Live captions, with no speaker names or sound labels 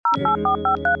And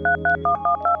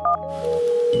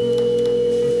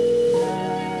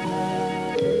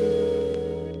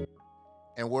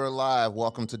we're live.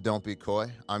 Welcome to Don't Be Coy.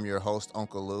 I'm your host,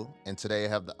 Uncle Lou, and today I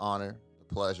have the honor,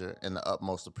 the pleasure, and the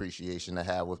utmost appreciation to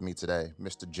have with me today,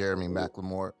 Mr. Jeremy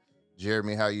McLemore.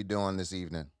 Jeremy, how you doing this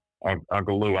evening?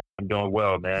 Uncle Lou, I'm doing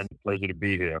well, man. Pleasure to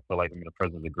be here. I feel like I'm in the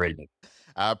presence of greatness.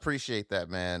 I appreciate that,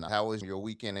 man. How was your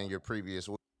weekend and your previous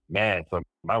week? Man, so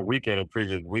my weekend and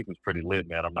previous week was pretty lit,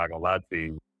 man. I'm not gonna lie to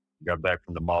you. Got back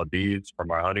from the Maldives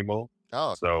from our honeymoon.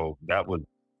 Oh, So that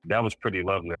was pretty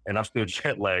lovely. And I'm still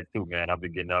jet lagged too, man. I've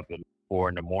been getting up at 4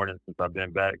 in the morning since I've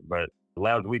been back. But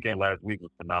last week was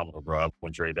phenomenal, bro. I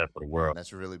wouldn't trade that for the world.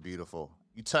 that's really beautiful.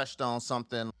 You touched on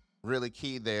something really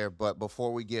key there, but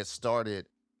before we get started,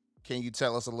 can you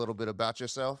tell us a little bit about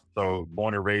yourself? So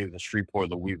born and raised in Shreveport,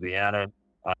 Louisiana.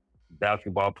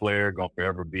 Basketball player, gonna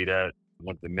forever be that.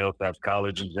 Went to Millsaps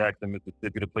College in Jackson,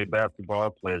 Mississippi to play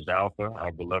basketball, pledged Alpha,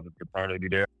 our beloved fraternity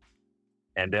there.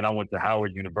 And then I went to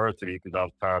Howard University because I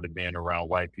was tired of being around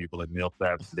white people at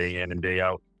Millsaps day in and day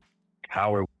out.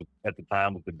 Howard at the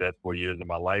time was the best 4 years of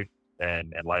my life,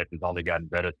 and life has only gotten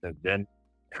better since then.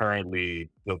 Currently,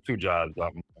 two jobs.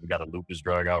 I've got a lupus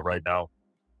drug out right now,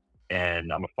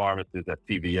 and I'm a pharmacist at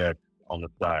CVS on the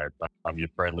side. I'm your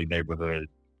friendly neighborhood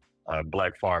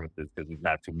black pharmacist because there's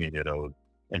not too many of those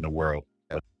in the world.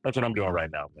 But that's what I'm doing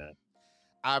right now, man.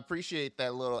 I appreciate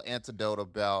that little antidote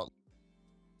about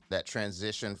that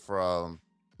transition from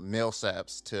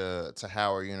Millsaps to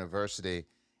Howard University.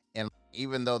 And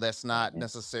even though that's not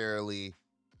necessarily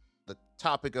the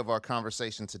topic of our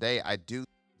conversation today, I do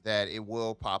that it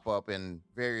will pop up in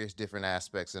various different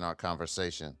aspects in our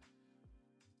conversation.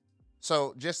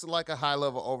 So just like a high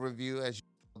level overview, as you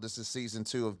know, this is season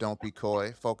 2 of Don't Be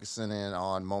Coy, focusing in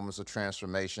on moments of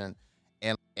transformation.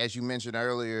 And as you mentioned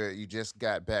earlier, you just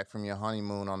got back from your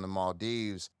honeymoon on the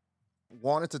Maldives.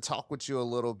 Wanted to talk with you a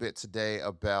little bit today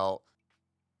about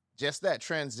just that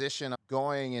transition of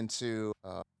going into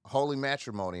holy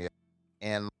matrimony.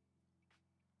 And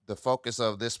the focus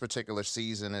of this particular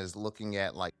season is looking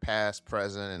at like past,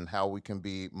 present, and how we can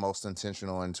be most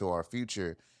intentional into our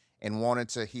future. And wanted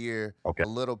to hear Okay. a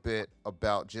little bit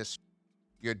about just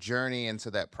your journey into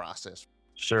that process.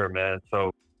 Sure, man.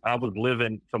 So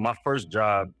my first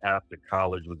job after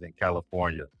college was in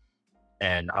California,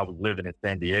 and I was living in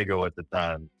San Diego at the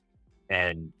time.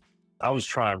 And I was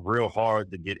trying real hard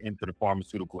to get into the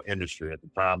pharmaceutical industry. At the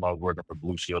time, I was working for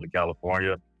Blue Shield of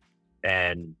California,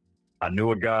 and I knew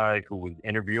a guy who was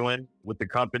interviewing with the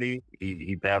company.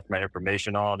 He passed my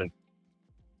information on, and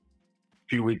a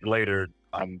few weeks later,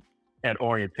 I'm at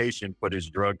orientation for this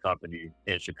drug company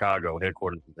in Chicago.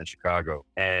 Headquarters is in Chicago.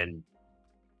 And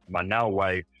my now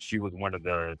wife, she was one of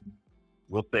the,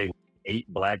 we'll say,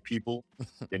 8 Black people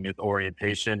in this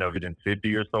orientation of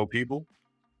 50 or so people.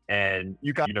 And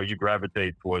you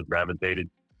gravitated.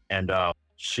 And so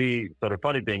the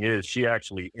funny thing is, she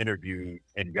actually interviewed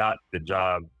and got the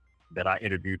job that I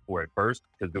interviewed for at first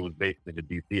because it was based in the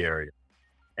DC area.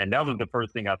 And that was the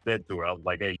first thing I said to her. I was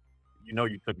like, hey,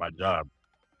 you took my job.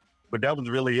 But that was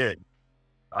really it.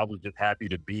 I was just happy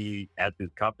to be at this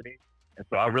company. And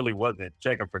so I really wasn't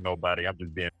checking for nobody.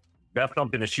 That's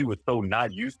something that she was so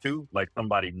not used to, like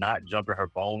somebody not jumping her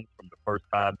phone from the first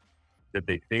time that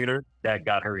they seen her. That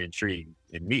got her intrigued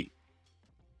in me.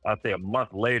 I'd say a month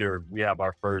later, we have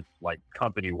our first like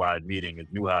company-wide meeting as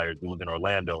new hires. It was in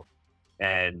Orlando.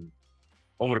 And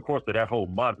over the course of that whole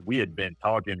month, we had been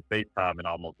talking FaceTiming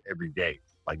almost every day.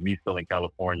 Like me still in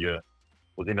California,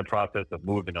 was in the process of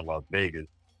moving to Las Vegas.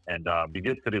 And we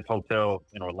get to this hotel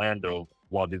in Orlando.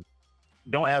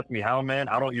 Don't ask me how, man.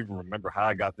 I don't even remember how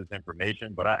I got this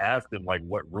information, but I asked him like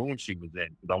what room she was in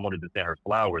because I wanted to send her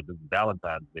flowers. This is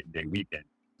Valentine's Day weekend.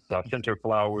 So I sent her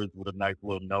flowers with a nice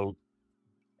little note.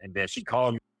 And then she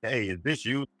called me, hey, is this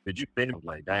you? Did you send it? I was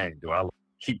like, dang, do I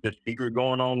keep this secret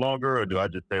going on longer or do I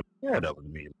just say, yeah, that was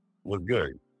me? It was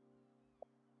good.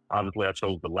 Obviously, I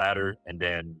chose the latter, and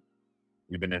then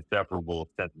we've been inseparable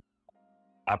since.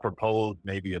 I proposed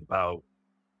maybe about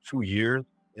 2 years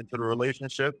into the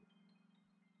relationship,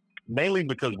 mainly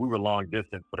because we were long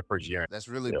distance for the first year. That's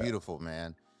really Yeah. beautiful,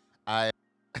 man. I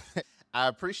I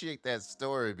appreciate that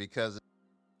story because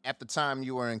at the time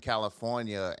you were in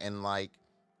California and like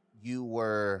you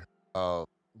were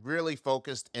really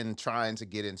focused in trying to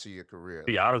get into your career. To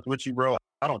be honest with you, bro,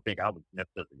 I don't think I was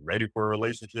necessarily ready for a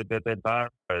relationship at that time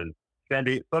because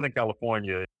Southern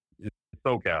California is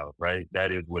SoCal, right?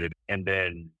 That is what it is. And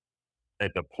then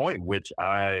at the point which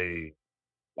I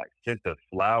like sent her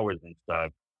flowers and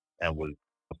stuff and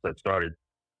started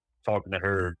talking to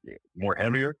her more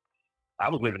heavier, I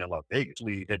was living in Las Vegas.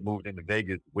 We had moved into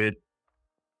Vegas with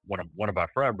one of our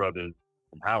frat brothers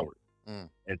from Howard. Mm.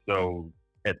 And so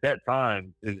at that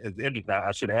time, it's interesting.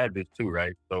 I should add this too,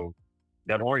 right? So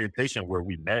that orientation where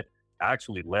we met, I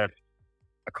actually left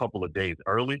a couple of days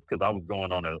early because I was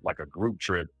going on a group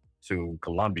trip to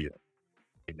Colombia.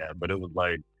 But it was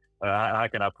like, how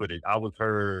can I put it? I was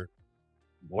her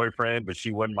boyfriend, but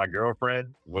she wasn't my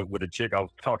girlfriend with a chick I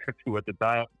was talking to at the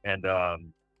time. And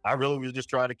I really was just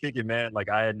trying to kick it, man. Like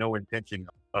I had no intention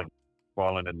of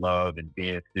falling in love and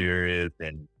being serious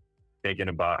and thinking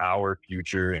about our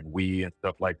future and we and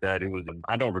stuff like that.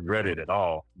 I don't regret it at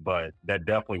all, but that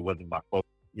definitely wasn't my focus,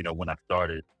 when I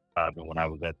started and when I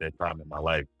was at that time in my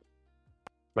life.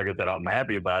 Like I said, I'm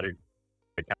happy about it.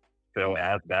 I kind of fell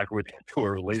ass backwards into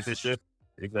a relationship,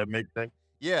 if that makes sense.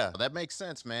 Yeah, that makes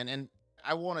sense, man. And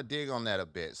I want to dig on that a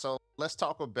bit. So let's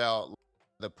talk about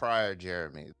the prior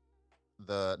Jeremy,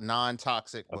 the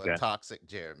non-toxic but Okay. toxic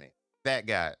Jeremy. That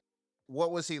guy.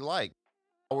 What was he like?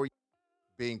 How were you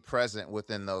being present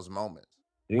within those moments?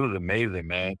 It was amazing,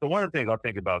 man. So one of the things I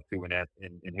think about too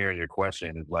in hearing your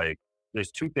question is like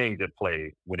there's two things at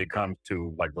play when it comes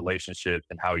to like relationships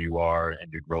and how you are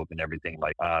and your growth and everything.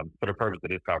 Like for the purpose of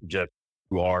this conversation, just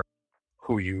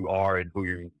who you are and who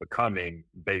you're becoming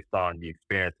based on the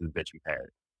experiences that you've had.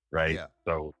 Right. Yeah.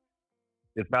 So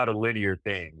it's not a linear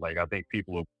thing. Like I think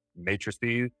people are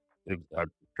matrices.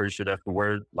 I'm pretty sure that's the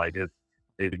word. Like you're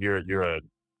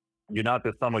not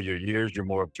the sum of your years. You're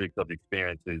more of tricks of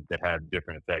experiences that have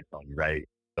different effects on you, right?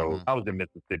 So Mhm. I was in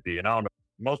Mississippi, and I don't know.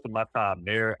 Most of my time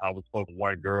there, I was with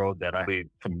one girl that I had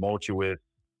tumultuous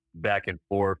back and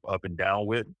forth, up and down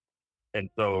with. And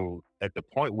so at the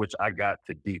point which I got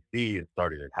to DC and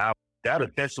started at Howard, that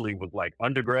essentially was like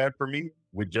undergrad for me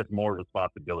with just more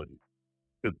responsibility.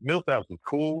 Because Millsaps was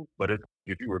cool, but if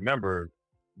you remember,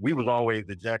 we was always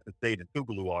at Jackson State and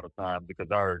Tougaloo all the time because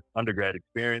our undergrad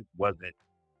experience wasn't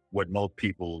what most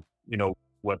people,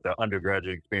 what the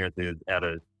undergraduate experience is at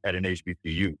an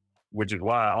HBCU, which is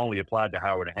why I only applied to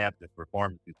Howard and Hampton for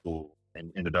pharmacy school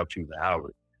and ended up choosing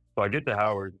Howard. So I get to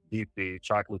Howard, DC,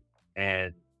 chocolate,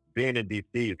 and being in DC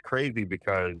is crazy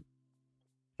because,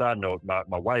 side note, my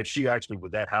wife, she actually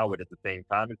was at Howard at the same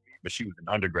time as me, but she was an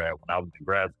undergrad when I was in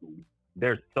grad school.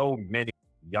 There's so many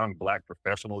young Black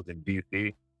professionals in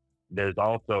DC. There's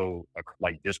also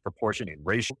like disproportionate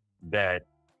racial that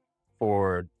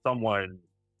for someone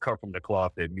cut from the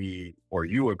cloth that me or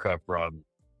you are cut from,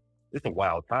 it's a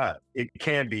wild time. It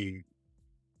can be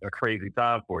a crazy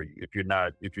time for you if you're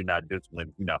not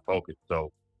disciplined, if you're not focused.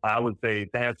 So I would say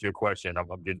to answer your question, I'm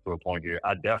getting to a point here.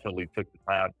 I definitely took the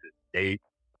time to date,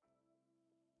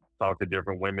 talk to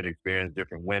different women, experience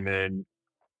different women,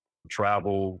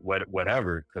 travel,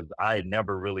 whatever. Because I had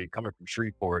never really coming from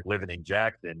Shreveport, living in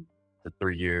Jackson for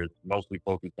 3 years, mostly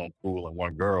focused on school and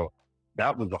one girl.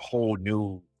 That was a whole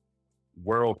new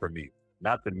world for me.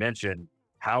 Not to mention,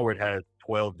 Howard has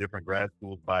 12 different grad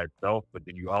schools by itself, but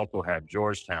then you also have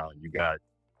Georgetown. You got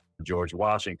George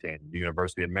Washington, the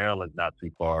University of Maryland's not too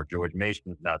far, George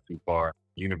Mason's not too far,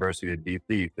 University of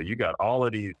DC. So you got all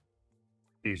of these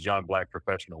young Black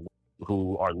professionals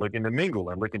who are looking to mingle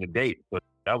and looking to date. So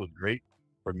that was great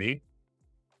for me.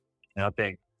 And I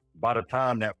think by the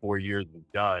time that 4 years was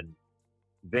done,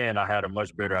 then I had a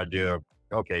much better idea of,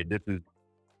 okay, this is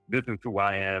who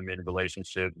I am in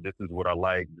relationships. This is what I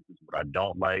like. This is what I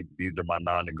don't like. These are my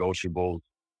non-negotiables.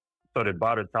 So that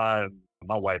by the time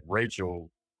my wife,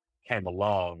 Rachel, came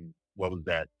along, what was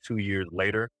that, 2 years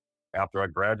later, after I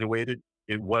graduated,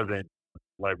 it wasn't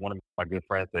like one of my good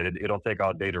friends said, it don't take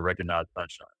all day to recognize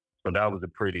sunshine. So that was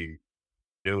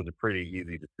it was a pretty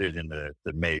easy decision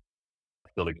to make. I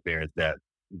still experience that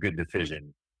good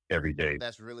decision every day.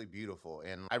 That's really beautiful.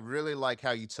 And I really like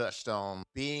how you touched on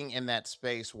being in that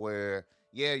space where,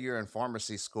 yeah, you're in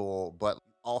pharmacy school, but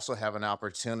also have an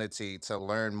opportunity to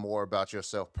learn more about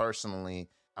yourself personally.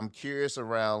 I'm curious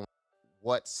around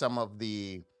what some of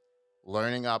the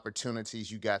learning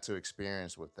opportunities you got to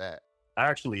experience with that. I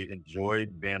actually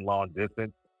enjoyed being long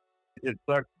distance. It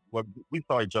sucked. Well, we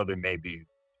saw each other maybe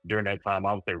during that time,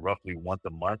 I would say roughly once a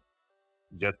month,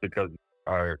 just because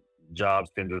our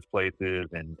jobs send us places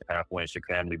and halfway in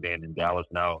family being in Dallas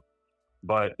now.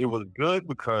 But it was good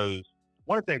because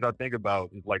one of the things I think about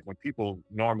is like when people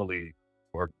normally,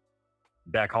 or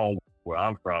back home where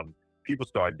I'm from, people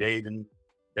start dating,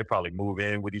 they probably move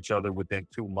in with each other within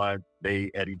 2 months.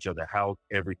 They at each other's house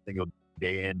every single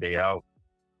day in, day out.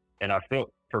 And I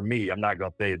feel for me, I'm not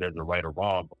gonna say there's a right or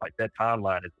wrong, but like that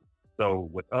timeline is so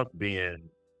with us being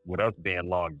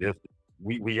long distance,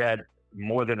 we had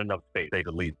more than enough space, to say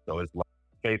the least. So it's like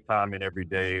FaceTiming every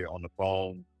day on the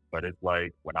phone, but it's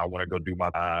like when I want to go do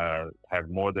I have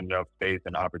more than enough space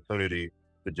and opportunity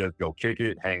to just go kick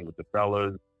it, hang with the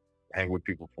fellas, hang with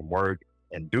people from work,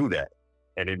 and do that.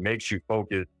 And it makes you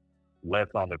focus less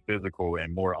on the physical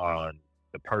and more on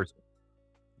the person,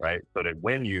 right? So that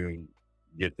when you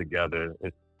get together,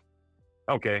 it's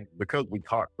okay because we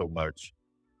talk so much,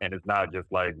 and it's not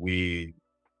just like we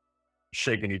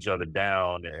shaking each other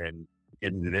down and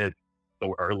getting this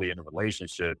so early in a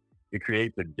relationship. It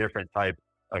creates a different type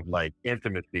of like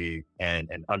intimacy and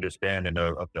understanding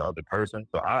of the other person.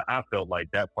 So I felt like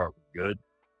that part was good,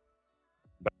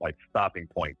 but like stopping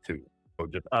point too. So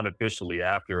just unofficially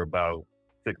after about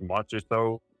 6 months or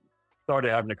so,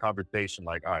 started having a conversation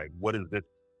like, all right, what is this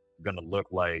going to look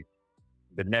like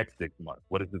the next 6 months?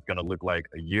 What is this going to look like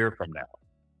a year from now?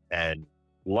 And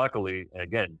luckily,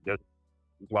 again, just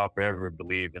while I forever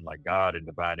believed in like God and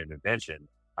divine intervention,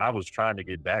 I was trying to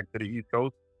get back to the East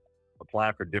Coast,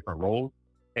 applying for different roles,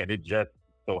 and it just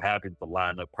so happened to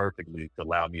line up perfectly to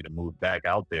allow me to move back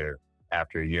out there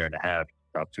after a year and a half,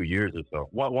 about 2 years or so.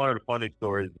 One of the funny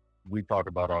stories we talk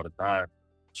about all the time,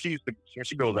 she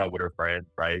goes out with her friends,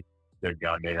 right? They're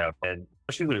young, they have, and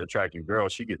she's an attractive girl.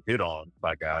 She gets hit on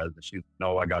by guys, and she's,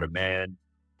 no, I got a man.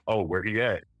 Oh, where he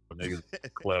at? Niggas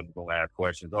clubs gonna ask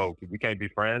questions. Oh, we can't be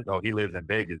friends. Oh, he lives in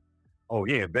Vegas. Oh,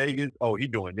 yeah, in Vegas. Oh, he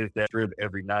doing this, that strip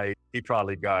every night. He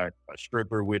probably got a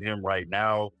stripper with him right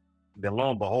now. Then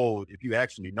lo and behold, if you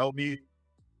actually know me,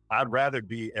 I'd rather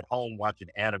be at home watching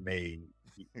anime,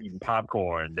 eating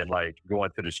popcorn than like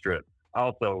going to the strip.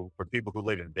 Also, for people who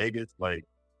live in Vegas, like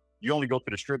you only go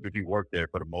to the strip if you work there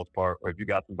for the most part, or if you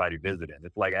got somebody visiting.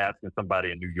 It's like asking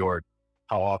somebody in New York,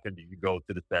 how often do you go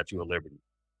to the Statue of Liberty?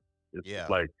 It's Yeah.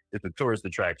 like, it's a tourist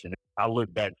attraction. I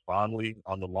look back fondly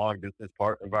on the long distance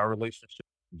part of our relationship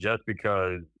just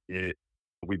because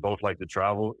we both like to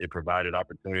travel. It provided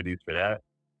opportunities for that,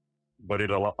 but it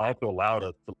also allowed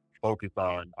us to focus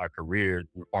on our careers.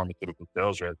 We're pharmaceutical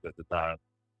sales reps at the time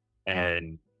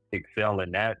and excel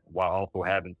in that while also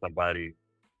having somebody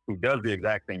who does the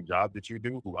exact same job that you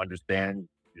do, who understands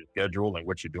your schedule and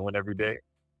what you're doing every day.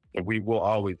 And we will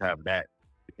always have that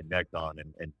to connect on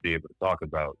and be able to talk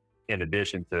about, in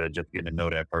addition to just getting to know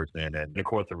that person. And of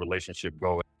course, the relationship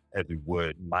go as we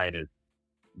would, minus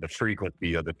the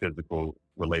frequency of the physical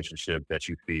relationship that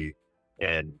you see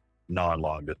in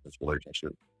non-long distance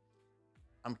relationships.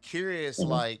 I'm curious, Mhm.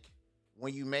 like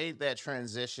when you made that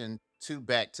transition to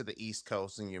back to the East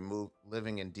Coast and you moved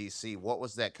living in DC, what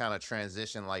was that kind of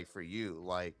transition like for you?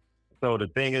 Like, So the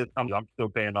thing is, I'm still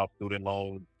paying off student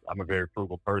loans. I'm a very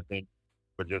frugal person,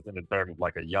 but just in the terms of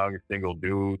like a young single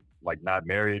dude, like not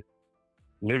married,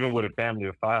 living with a family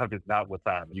of five is not what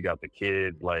time. You got the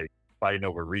kids like fighting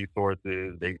over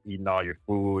resources, they eating all your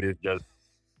food. It's just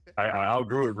I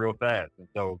outgrew it real fast. And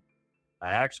so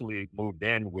I actually moved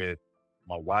in with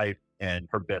my wife and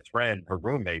her best friend, her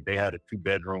roommate. They had a 2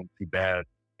 bedroom, 2 bath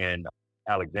in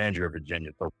Alexandria,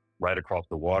 Virginia. So right across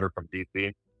the water from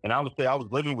DC. And I would say I was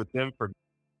living with them for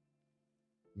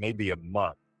maybe a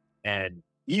month. And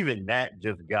even that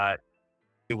just got,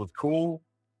 it was cool.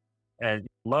 And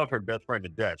love her best friend to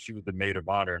death. She was the maid of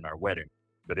honor in our wedding.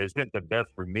 But it's been the best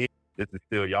for me. This is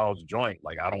still y'all's joint.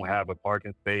 Like I don't have a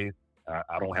parking space.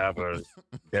 I don't have a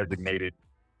designated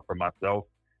for myself.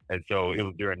 And so it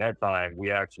was during that time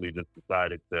we actually just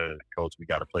decided to, coach, we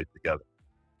got a place together.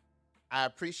 I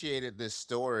appreciated this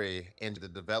story and the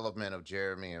development of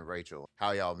Jeremy and Rachel,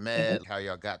 how y'all Mhm. met, how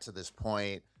y'all got to this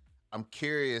point. I'm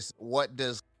curious, what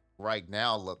does right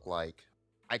now look like?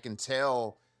 I can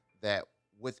tell that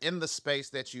within the space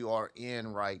that you are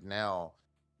in right now,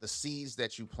 the seeds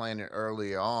that you planted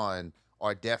earlier on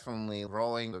are definitely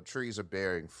growing, the trees are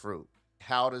bearing fruit.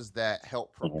 How does that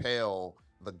help Mhm. propel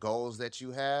the goals that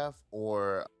you have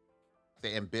or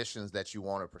the ambitions that you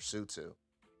want to pursue to?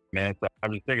 Man, so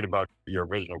I'm just thinking about your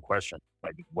original question,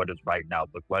 like what does right now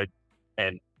look like?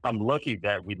 And I'm lucky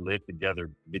that we live together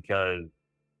because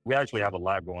we actually have a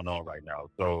lot going on right now.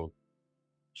 So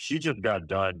she just got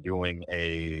done doing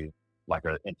a like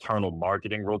an internal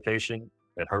marketing rotation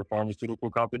at her pharmaceutical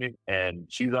company, and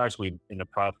she's actually in the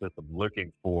process of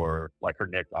looking for like her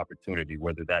next opportunity,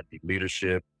 whether that be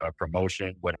leadership,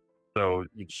 promotion, what. So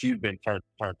she's been turned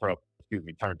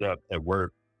up at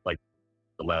work like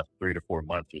the last 3 to 4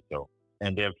 months or so.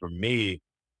 And then for me,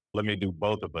 let me do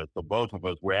both of us. So both of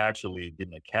us, we're actually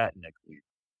getting a cat next week,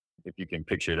 if you can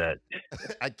picture that.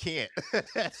 I can't.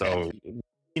 So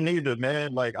me neither,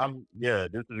 man. Like yeah,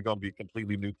 this is gonna be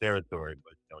completely new territory.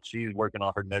 But she's working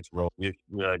on her next role.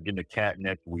 We're getting a cat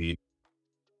next week,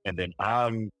 and then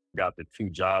I'm got the 2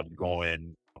 jobs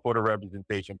going for the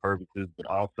representation purposes, but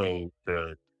also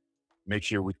to make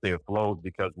sure we stay afloat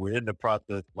because we're in the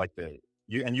process, like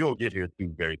you'll get here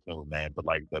too very soon, man. But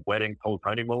like the wedding post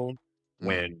honeymoon, Mm.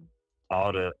 when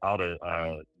all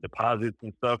the deposits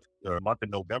and stuff month of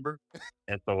November.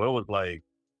 And so it was like,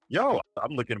 yo,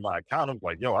 I'm looking at my account. I was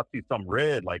like, yo, I see some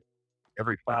red like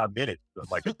every 5 minutes,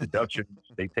 like a deduction.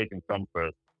 They taking some for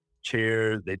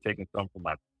chairs, they taking some for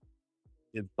my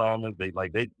installments.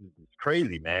 It's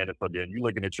crazy, man. And so then you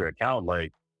looking at your account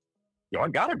like, yo, I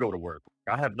gotta go to work.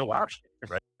 I have no option,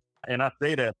 right? And I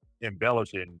say that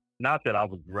embellishing, not that I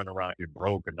was running around here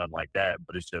broke or nothing like that,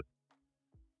 but it's just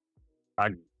I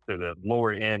to the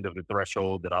lower end of the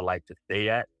threshold that I like to stay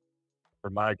at for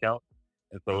my account.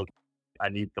 And so I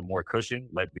need some more cushion.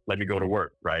 Let me go to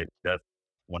work, right? That's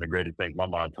one of the greatest things my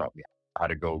mom taught me, how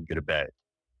to go get a bag.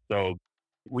 So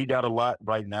we got a lot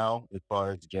right now as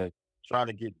far as just trying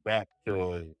to get back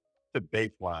to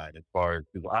baseline as far as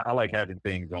 'cause I like having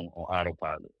things on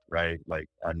autopilot, right? Like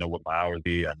I know what my hours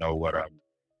be, I know what I'm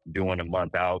doing a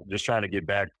month out, just trying to get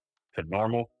back to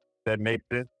normal. If that makes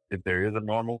sense, if there is a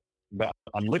normal. But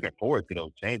I'm looking forward to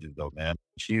those changes though, man.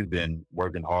 She's been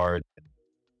working hard and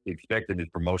expecting this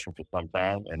promotion for some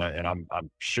time, and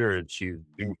I'm sure she's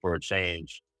due for a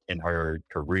change in her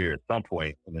career at some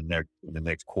point in the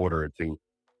next quarter or two.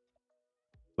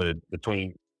 But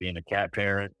between being a cat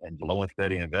parent and low and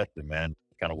steady investing, man,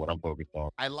 it's kind of what I'm focused on.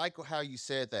 I like how you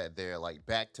said that there, like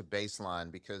back to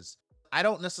baseline, because I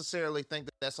don't necessarily think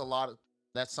that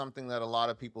that's something that a lot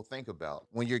of people think about.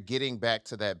 When you're getting back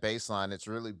to that baseline, it's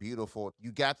really beautiful.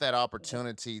 You got that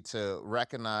opportunity to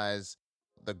recognize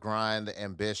the grind, the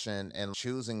ambition, and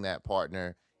choosing that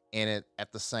partner. And it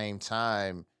at the same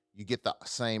time, you get the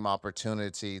same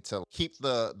opportunity to keep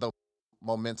the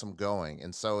momentum going.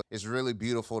 And so it's really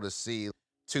beautiful to see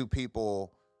two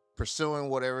people pursuing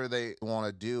whatever they want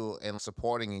to do and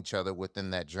supporting each other within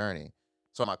that journey.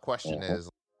 So my question Mhm. is,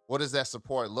 what does that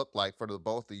support look like for the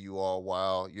both of you all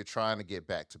while you're trying to get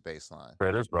back to baseline?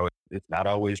 Critters, bro, it's not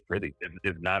always pretty.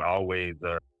 It's not always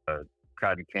a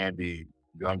cotton candy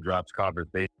gumdrops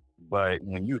conversation. But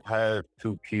when you have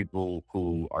two people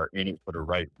who are in it for the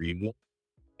right reason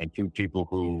and two people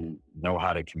who know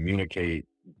how to communicate,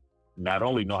 not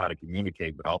only know how to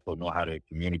communicate, but also know how to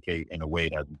communicate in a way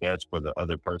that's best for the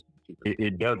other person.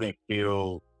 It doesn't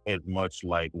feel as much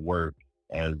like work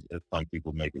as some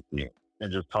people make it seem.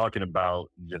 And just talking about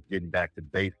just getting back to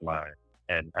baseline.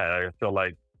 And I feel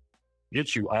like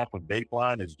get you off of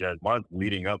baseline is just months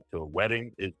leading up to a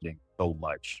wedding is just so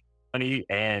much money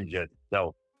and just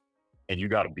self. And you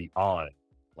got to be on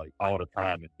like all the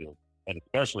time until, and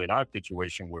especially in our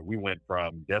situation where we went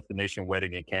from destination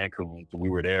wedding in Cancun, so we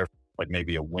were there like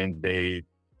maybe a Wednesday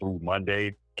through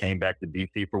Monday, came back to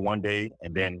DC for one day,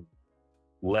 and then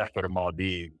left for the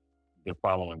Maldives the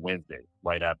following Wednesday,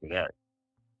 right after that.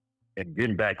 And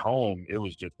getting back home, it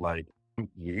was just like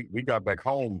we got back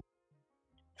home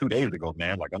 2 days ago,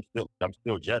 man. Like I'm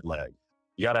still jet lagged.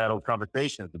 You gotta have those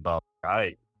conversations about, all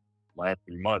right, last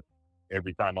 3 months,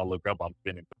 every time I look up, I'm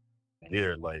spending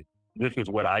here. Like this is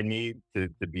what I need to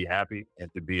be happy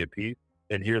and to be at peace.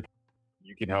 And here's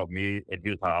you can help me, and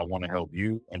here's how I want to help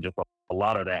you. And just a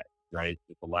lot of that, right?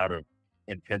 Just a lot of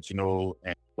intentional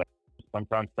and like,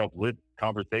 sometimes self-lit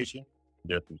conversation.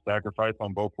 There's some sacrifice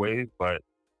on both ways, but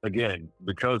again,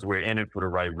 because we're in it for the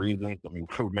right reasons. I mean,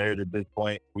 we're married at this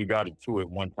point. We got into it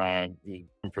one time. It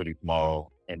was pretty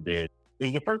small, and then it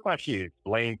was the first time she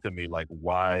explained to me like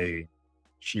why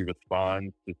she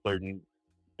responds to certain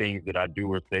things that I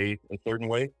do or say a certain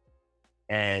way.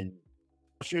 And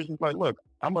she was just like, look,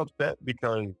 I'm upset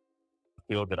because I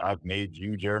feel that I've made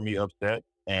you, Jeremy, upset.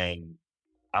 And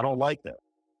I don't like that.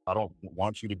 I don't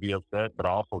want you to be upset, but I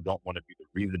also don't want to be the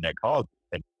reason that caused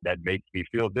it, and that makes me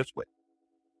feel this way.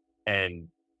 And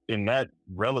in that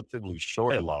relatively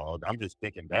short dialogue, I'm just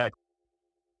thinking back,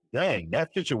 dang,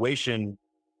 that situation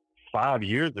 5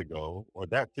 years ago, or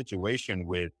that situation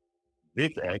with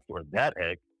this ex or that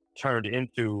ex turned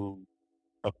into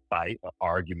a fight, an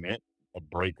argument, a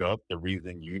breakup, the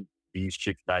reason these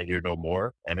chicks not here no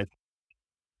more. And it's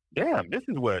damn, this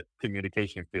is what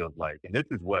communication feels like. And this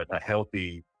is what a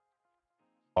healthy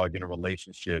in a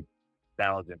relationship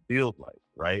sounds and feels like,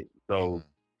 right? So Mhm.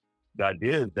 the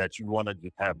idea is that you want to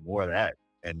just have more of that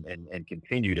and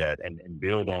continue that and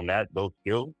build on those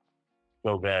skills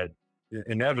so that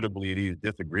inevitably these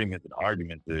disagreements and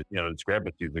arguments that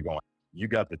discrepancies are going. You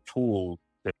got the tools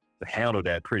to handle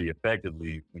that pretty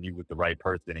effectively when you with the right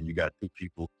person and you got two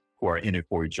people who are in it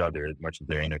for each other as much as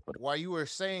they're in it for. While you were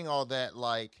saying all that,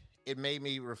 like it made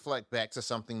me reflect back to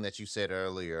something that you said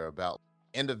earlier about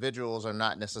individuals are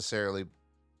not necessarily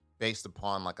based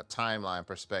upon like a timeline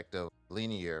perspective,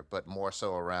 linear, but more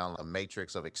so around a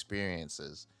matrix of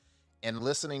experiences. And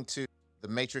listening to the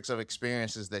matrix of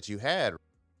experiences that you had,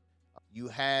 you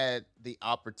had the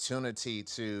opportunity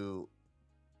to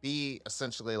be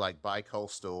essentially like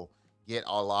bi-coastal, get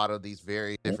a lot of these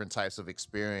very different types of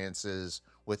experiences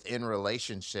within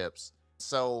relationships.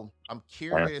 So I'm Exactly.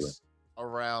 curious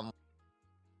around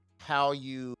how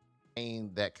you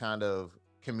gain that kind of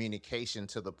communication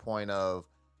to the point of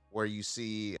where you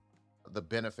see the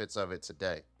benefits of it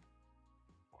today.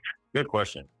 Good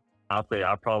question. I'll say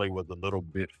I probably was a little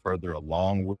bit further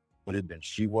along with it than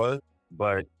she was,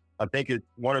 but I think it's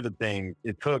one of the things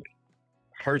it took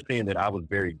her seeing that I was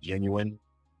very genuine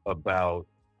about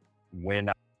when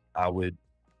I would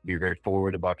be very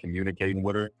forward about communicating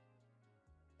with her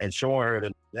and showing her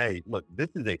that, hey, look, this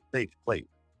is a safe place.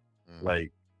 Mhm.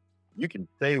 Like, you can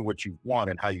say what you want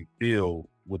and how you feel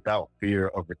without fear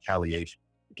of retaliation.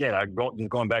 Again, just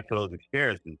going back to those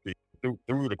experiences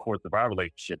through the course of our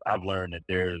relationship, I've learned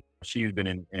that she's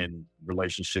been in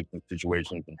relationships and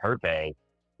situations in her past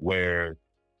where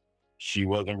she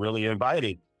wasn't really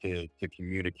invited to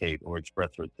communicate or express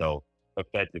herself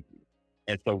effectively.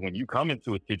 And so when you come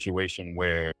into a situation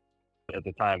where at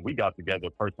the time we got together,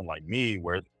 a person like me,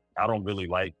 where I don't really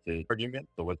like to argument.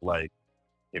 So it's like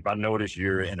if I notice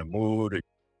you're in a mood, or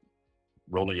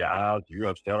rolling your eyes, you're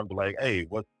upset, I'm like, hey,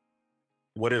 what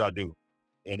did I do?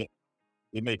 And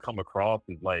it may come across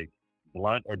as like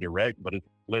blunt or direct, but it's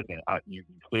listen, you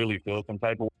clearly feel some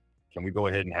type of. Can we go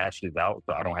ahead and hash this out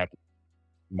so I don't have to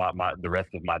my the rest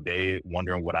of my day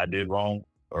wondering what I did wrong,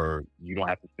 or you don't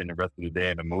have to spend the rest of the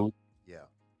day in the mood. Yeah.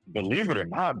 Believe it or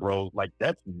not, bro, like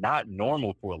that's not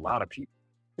normal for a lot of people.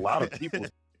 A lot of people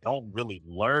don't really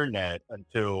learn that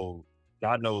until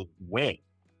God knows when.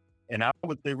 And I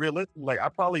would say realistically, like I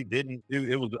probably didn't.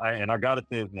 And I gotta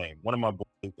say his name. One of my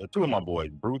boys, two of my boys,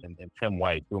 Bruce and Tim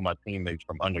White, two of my teammates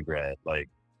from undergrad. Like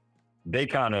they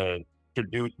kind of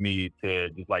introduced me to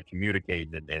just like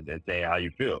communicating and saying how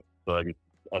you feel. So like,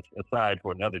 aside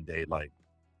for another day, like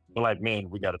we're like, man,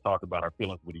 we got to talk about our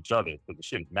feelings with each other because the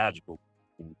shit is magical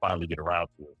when we finally get around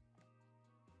to it.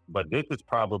 But this is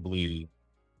probably,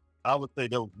 I would say,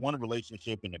 there was one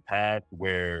relationship in the past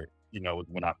where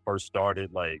when I first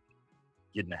started like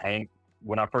getting the hang,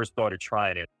 when I first started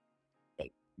trying it.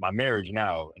 Like, my marriage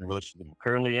now and the relationship I'm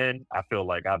currently in, I feel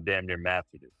like I've damn near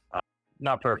mastered it.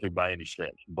 Not perfect by any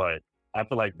stretch, but I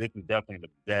feel like this is definitely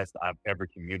the best I've ever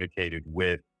communicated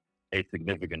with a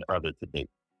significant other to date.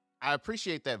 I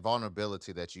appreciate that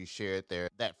vulnerability that you shared there.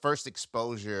 That first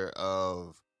exposure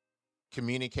of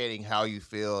communicating how you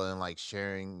feel and like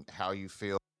sharing how you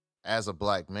feel as a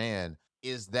black man.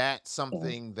 Is that Mhm.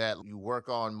 something that you work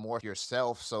on more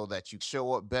yourself so that you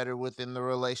show up better within the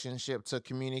relationship to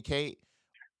communicate?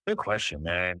 Good question,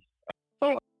 man.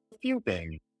 So a few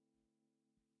things.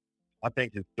 I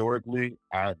think historically,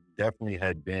 I definitely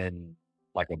had been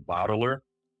like a bottler,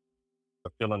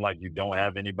 feeling like you don't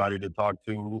have anybody to talk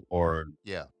to, or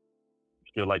Yeah.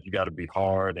 feel like you got to be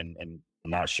hard and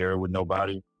not share it with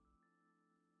nobody.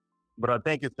 But I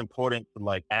think it's important to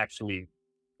like actually,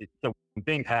 so when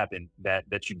things happen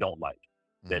that you don't like,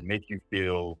 that Mhm. make you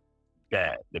feel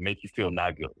bad, that make you feel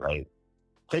not good, right?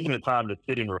 Taking the time to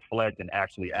sit and reflect and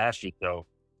actually ask yourself,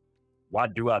 why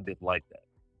do I dislike that?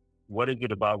 What is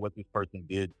it about what this person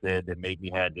did, said that made me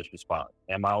have this response?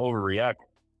 Am I overreacting?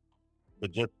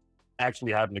 But just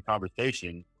actually having the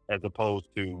conversation as opposed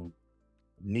to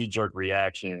knee jerk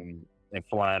reaction and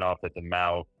flying off at the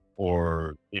mouth,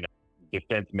 or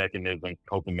defense mechanisms,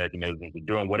 coping mechanisms, and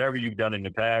doing whatever you've done in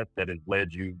the past that has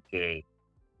led you to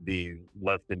the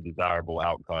less than desirable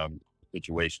outcome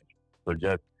situation. So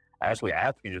just actually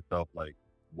asking yourself, like,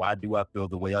 why do I feel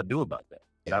the way I do about that?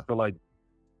 And I Yeah. feel like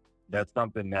that's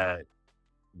something that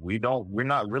we're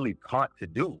not really taught to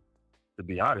do, to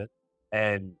be honest.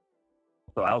 And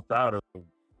so outside of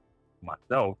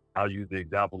myself, I'll use the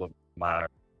example of my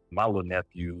little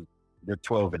nephews. They're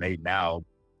 12 and 8 now.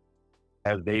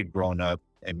 As they've grown up,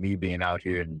 and me being out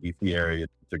here in the DC area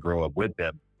to grow up with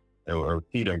them, or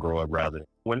see them grow up rather.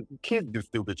 When kids do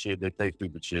stupid shit, they say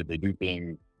stupid shit. They do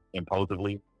things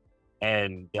impulsively,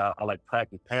 and I like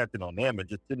practice parenting on them and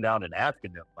just sitting down and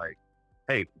asking them like,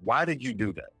 "Hey, why did you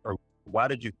do that? Or why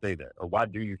did you say that? Or why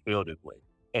do you feel this way?"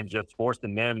 And just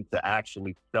forcing them to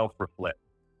actually self-reflect.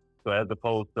 So as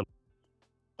opposed to,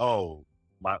 oh,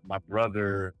 my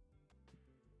brother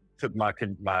took my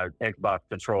Xbox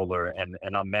controller and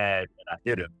I'm mad and I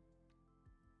hit him.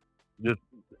 Just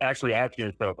actually asking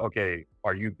yourself, okay,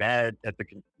 are you mad at that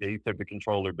he took the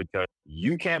controller because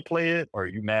you can't play it, or are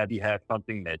you mad he has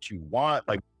something that you want?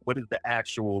 Like, what is the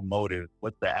actual motive?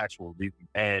 What's the actual reason?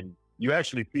 And you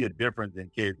actually see a difference in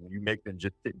kids when you make them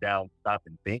just sit down, stop,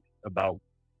 and think about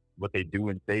what they do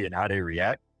and say and how they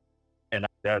react. And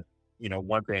that's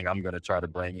one thing I'm going to try to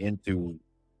bring into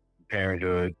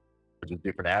parenthood, just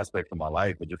different aspects of my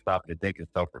life, but just stopping to think and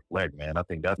self-reflect, man. I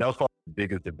think that was probably the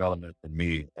biggest development for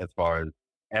me as far as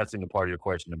answering the part of your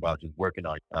question about just working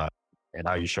on and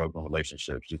how you show up in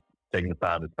relationships, just taking the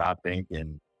time to stop, think.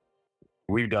 And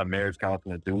we've done marriage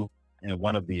counseling too. And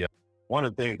one of the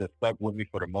things that stuck with me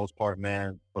for the most part,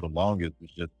 man, for the longest was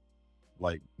just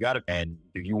like, and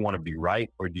do you want to be right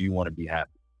or do you want to be happy?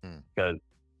 Mm. Because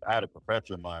I had a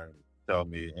professor of mine tell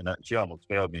me, and she almost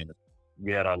failed me. And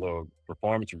we had our little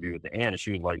performance review at the end, and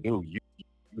she was like, dude, you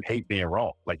hate being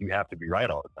wrong. Like, you have to be right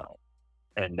all the time.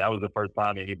 And that was the first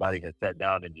time anybody had sat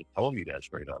down and just told me that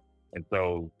straight up. And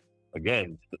so,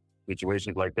 again,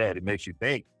 situations like that, it makes you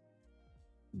think,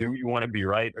 do you want to be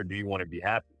right or do you want to be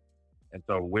happy? And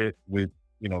so with me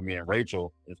and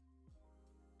Rachel,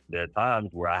 there are times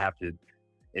where I have to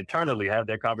internally have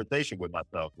that conversation with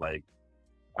myself. Like,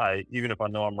 even if I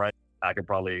know I'm right, I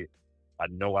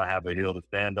know I have a hill to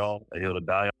stand on, a hill to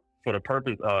die on. For the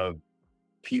purpose of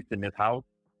peace in this house,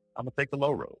 I'm going to take the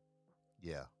low road.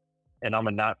 Yeah. And I'm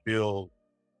going to not feel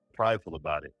prideful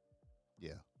about it.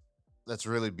 Yeah. That's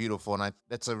really beautiful. And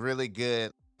that's a really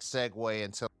good segue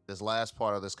into this last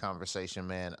part of this conversation,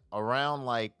 man, around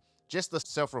like just the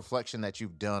self-reflection that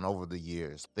you've done over the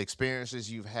years, the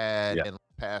experiences you've had in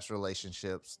past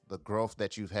relationships, the growth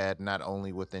that you've had, not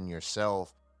only within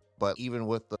yourself, but even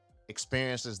with the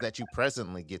experiences that you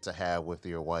presently get to have with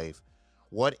your wife.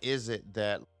 What is it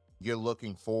that you're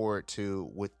looking forward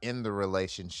to within the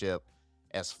relationship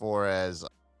as far as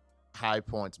high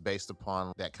points based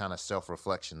upon that kind of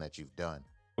self-reflection that you've done?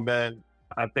 Man,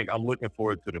 I think I'm looking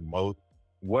forward to the most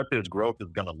what this growth is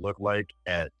going to look like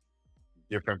at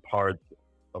different parts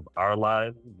of our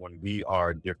lives when we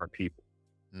are different people.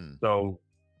 Mm. So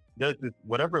there's this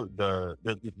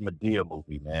Medea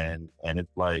movie, man, and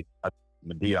it's like a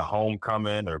Medea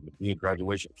Homecoming or Medea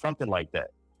Graduation, something like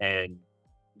that. And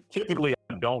typically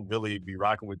I don't really be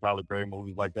rocking with Tyler Perry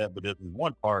movies like that, but there's this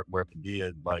one part where Medea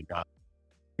is like,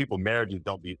 marriages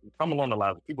don't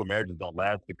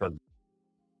last because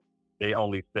they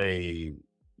only say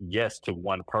yes to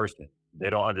one person. They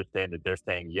don't understand that they're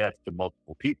saying yes to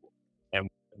multiple people. And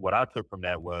what I took from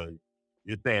that was,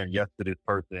 you're saying yes to this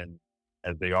person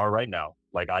as they are right now,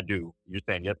 like I do. You're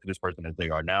saying yes to this person as they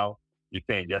are now. You're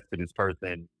saying yes to this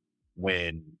person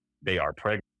when they are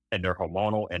pregnant and they're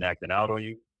hormonal and acting out on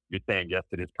you. You're saying yes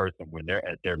to this person when they're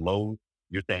at their lows.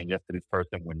 You're saying yes to this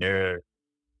person when they're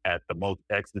at the most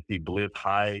ecstasy, bliss,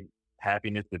 high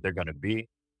happiness that they're going to be.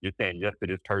 You're saying yes to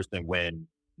this person when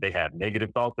they have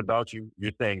negative thoughts about you.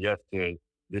 You're saying yes to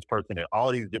this person in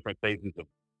all these different phases of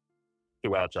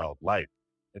throughout y'all's life.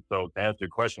 And so to answer your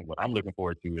question, what I'm looking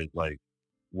forward to is like,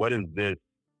 what is this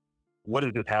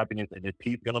happiness and this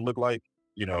peace going to look like?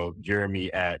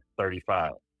 Jeremy at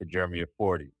 35, for Jeremy at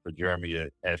 40, for Jeremy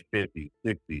at 50,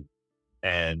 60,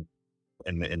 and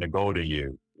in the golden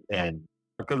years. And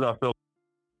because I feel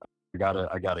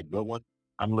I got a good one,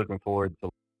 I'm looking forward to,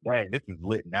 dang, this is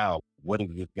lit now. What is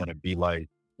this going to be like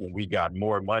when we got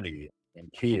more money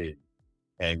and kids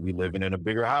and we living in a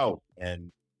bigger house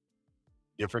and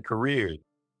different careers?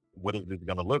 What is this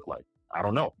going to look like? I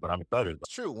don't know, but I'm excited.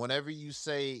 It's true. Whenever you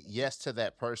say yes to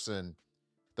that person,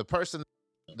 the person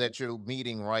that you're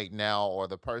meeting right now, or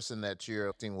the person that you're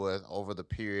acting with over the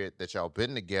period that y'all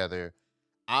been together,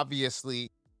 obviously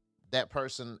that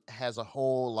person has a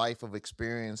whole life of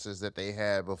experiences that they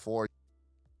had before.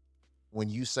 When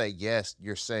you say yes,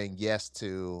 you're saying yes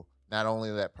to not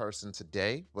only that person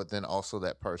today, but then also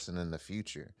that person in the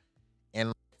future. And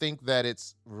I think that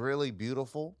it's really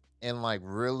beautiful and like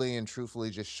really and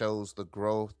truthfully just shows the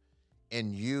growth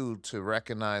in you to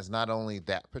recognize not only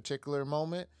that particular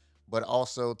moment, but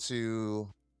also to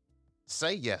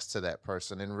say yes to that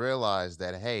person and realize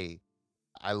that, hey,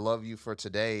 I love you for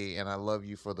today and I love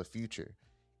you for the future.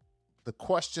 The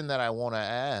question that I want to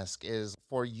ask is,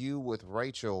 for you with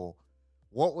Rachel,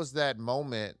 what was that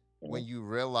moment when you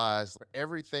realized, for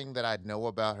everything that I know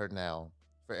about her now,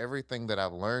 for everything that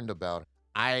I've learned about her,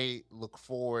 I look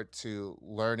forward to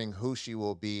learning who she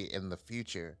will be in the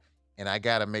future, and I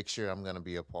got to make sure I'm going to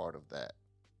be a part of that.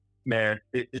 Man,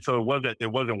 so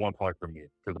it wasn't one part for me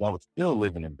because I was still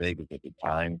living in Vegas at the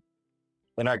time,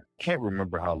 and I can't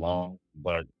remember how long,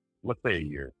 but let's say a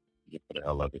year, just for the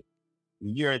hell of it. A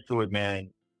year into it, man,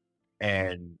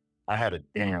 and I had a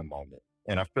damn moment.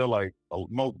 And I feel like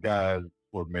most guys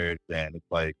who are married, then it's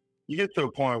like, you get to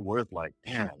a point where it's like,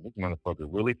 damn, this motherfucker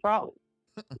really solid.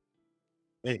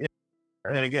 And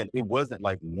again, it wasn't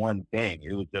like one thing.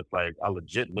 It was just like, I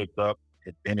legit looked up,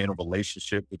 had been in a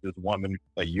relationship with this woman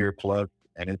a year plus.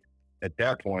 And it's at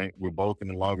that point, we're both in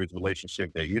the longest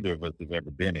relationship that either of us have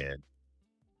ever been in.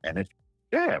 And it's,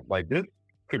 yeah, like this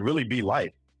could really be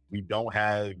life. We don't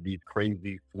have these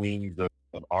crazy swings of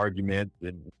arguments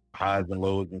and highs and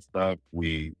lows and stuff.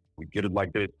 We get it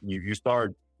like this. You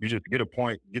just get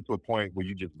to a point where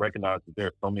you just recognize that there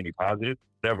are so many positives.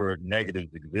 Whatever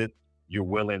negatives exist, you're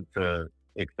willing to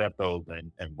accept those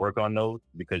and work on those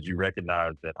because you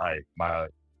recognize that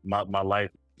my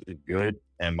life is good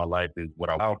and my life is what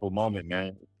a powerful moment,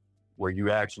 man, where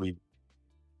you actually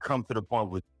come to the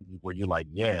point where you're like,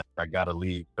 yeah, I got to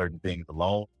leave certain things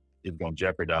alone. It's going to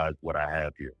jeopardize what I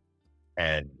have here.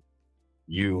 And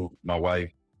you, my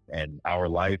wife, and our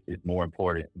life is more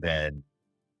important than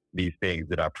these things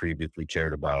that I previously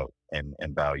cared about and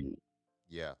valued.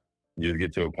 Yeah. You just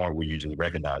get to a point where you just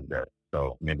recognize that.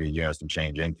 So maybe you have some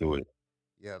change into it.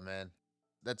 Yeah, man.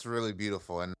 That's really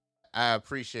beautiful. And I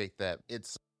appreciate that.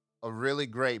 It's a really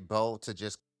great bow to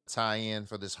just tie in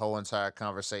for this whole entire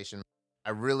conversation.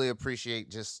 I really appreciate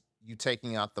just you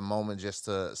taking out the moment just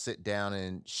to sit down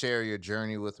and share your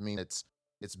journey with me.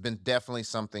 It's been definitely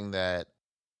something that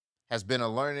has been a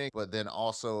learning, but then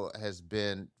also has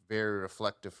been very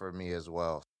reflective for me as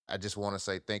well. I just want to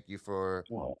say thank you Well,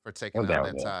 for no taking out doubt,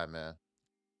 that man. time, man.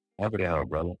 Happy to help,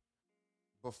 brother.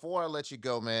 Before I let you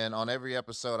go, man, on every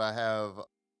episode I have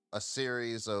a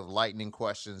series of lightning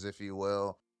questions, if you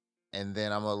will, and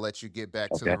then I'm gonna let you get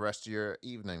back to Okay. the rest of your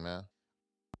evening, man.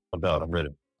 No doubt. I'm ready.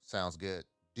 Sounds good.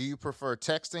 Do you prefer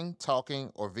texting,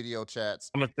 talking, or video chats?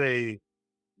 I'm going to say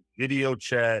video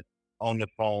chat on the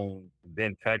phone,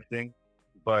 then texting.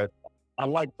 But I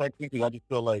like texting because I just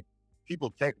feel like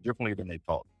people text differently than they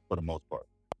talk for the most part.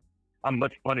 I'm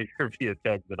much funnier via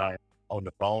text than I am on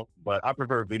the phone, but I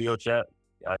prefer video chat.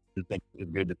 I just think it's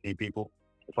good to see people.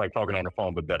 It's like talking on the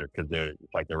phone, but better because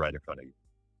it's like they're right in front of you.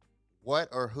 What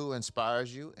or who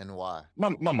inspires you and why? My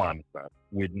mom is fine.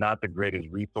 With not the greatest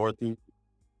resources,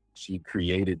 she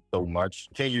created so much.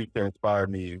 Continues to inspire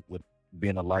me with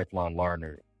being a lifelong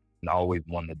learner and always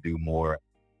wanting to do more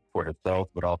for herself,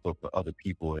 but also for other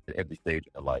people at every stage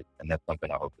of their life. And that's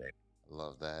something I hope they.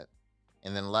 Love that.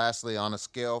 And then lastly, on a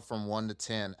scale from 1 to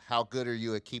 10, how good are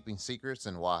you at keeping secrets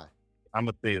and why? I'm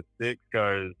going to say a 6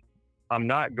 because I'm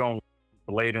not going to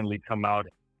blatantly come out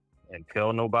and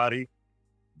tell nobody,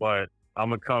 but I'm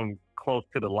going to come close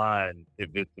to the line if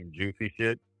it's some juicy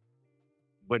shit.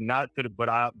 But not to the,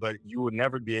 but you will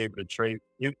never be able to trace,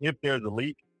 if there's a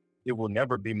leak, it will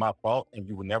never be my fault and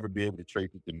you will never be able to trace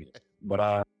it to me. But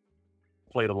I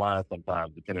play the line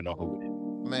sometimes depending on who it is.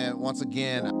 Man, once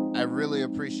again, I really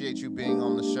appreciate you being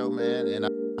on the show, man. And I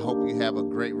hope you have a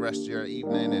great rest of your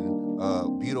evening and a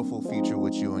beautiful future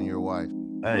with you and your wife.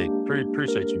 Hey,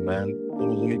 appreciate you, man.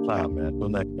 Anytime, man. Till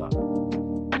next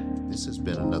time. This has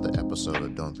been another episode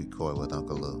of Don't Be Coy with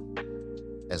Uncle Lou.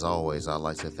 As always, I'd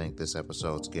like to thank this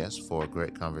episode's guest for a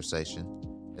great conversation,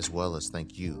 as well as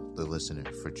thank you, the listener,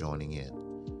 for joining in.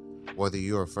 Whether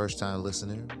you're a first-time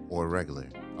listener or a regular,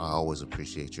 I always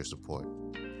appreciate your support.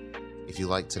 If you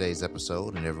like today's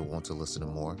episode and ever want to listen to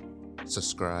more,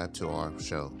 subscribe to our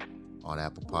show on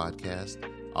Apple Podcasts,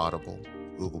 Audible,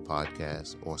 Google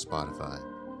Podcasts, or Spotify.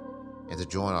 And to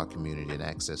join our community and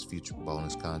access future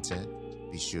bonus content,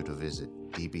 be sure to visit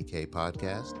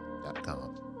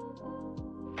dbkpodcast.com.